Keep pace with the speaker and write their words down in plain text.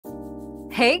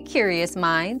Hey, curious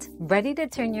mind, ready to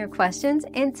turn your questions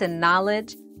into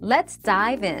knowledge? Let's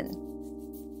dive in.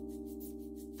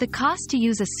 The cost to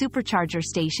use a supercharger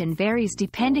station varies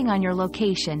depending on your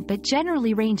location but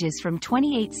generally ranges from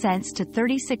 28 cents to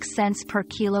 36 cents per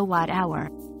kilowatt-hour.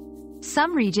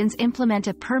 Some regions implement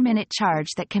a per-minute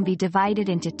charge that can be divided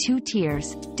into 2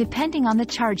 tiers, depending on the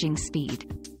charging speed.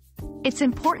 It's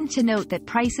important to note that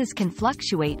prices can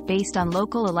fluctuate based on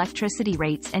local electricity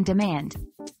rates and demand.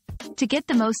 To get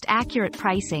the most accurate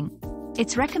pricing,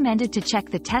 it's recommended to check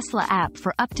the Tesla app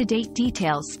for up-to-date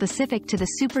details specific to the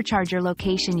supercharger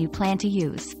location you plan to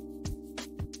use.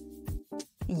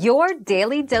 Your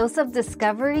daily dose of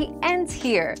discovery ends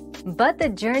here, but the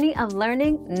journey of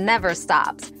learning never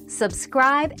stops.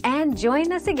 Subscribe and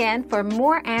join us again for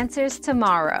more answers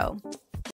tomorrow.